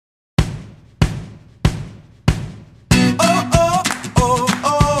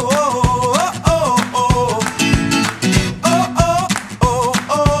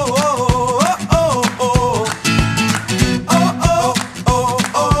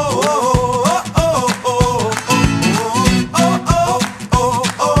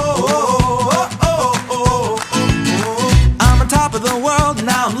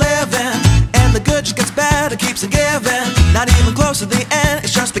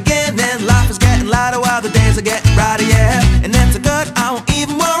are getting brighter, yeah. And it's so good, I won't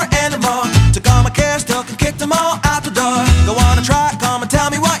even worry anymore. Took all my cares, took and kicked them all out the door. Go on and try it, come and tell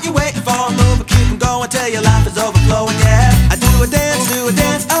me what you're waiting for. Move and keep them going till your life is overflowing, yeah. I do a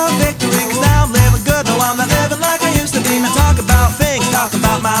dance of victory, cause now I'm living good, no I'm not living like I used to be. Now talk about things, talk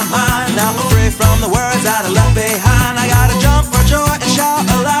about my mind. Now I'm free from the words that I left behind. I gotta jump for joy and shout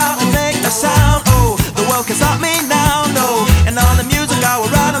aloud and make a sound. Oh, the world can stop me now, no. And on the music I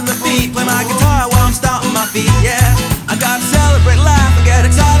will ride on the beat, play my guitar while I'm stomping my feet, yeah. I gotta celebrate life and get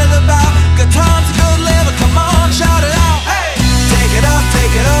excited about good times and good living. Come on, shout it out, hey! Take it up,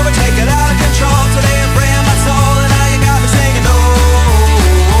 take it over, take it out of control. Today I'm praying my soul and now you got me singing, oh,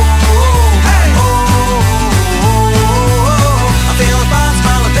 hey, oh, I'm feeling fine,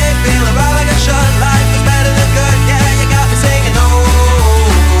 smiling big, feeling right like I should. Life is better than good, yeah, you got me singing, oh,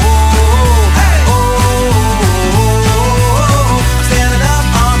 hey, oh, I'm standing up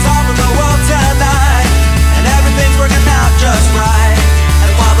on top of the world tonight, and everything's working out just right.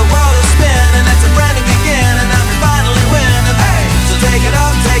 And while the world is spinning, it's a brand new beginning, and I'm finally winning, hey. So take it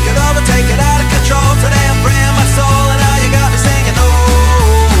up, take it over, take it out of control. Today I'm praying my soul, and now you got me singing, oh,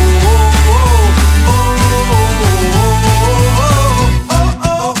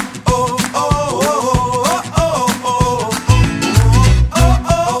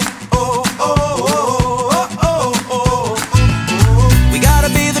 we gotta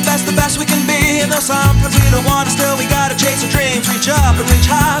be the best we can be. And though sometimes we don't want to, still we gotta chase our dreams. Reach up and reach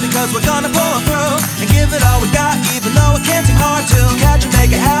high, because we're gonna pull through and give it all we got, even though it can seem hard to catch a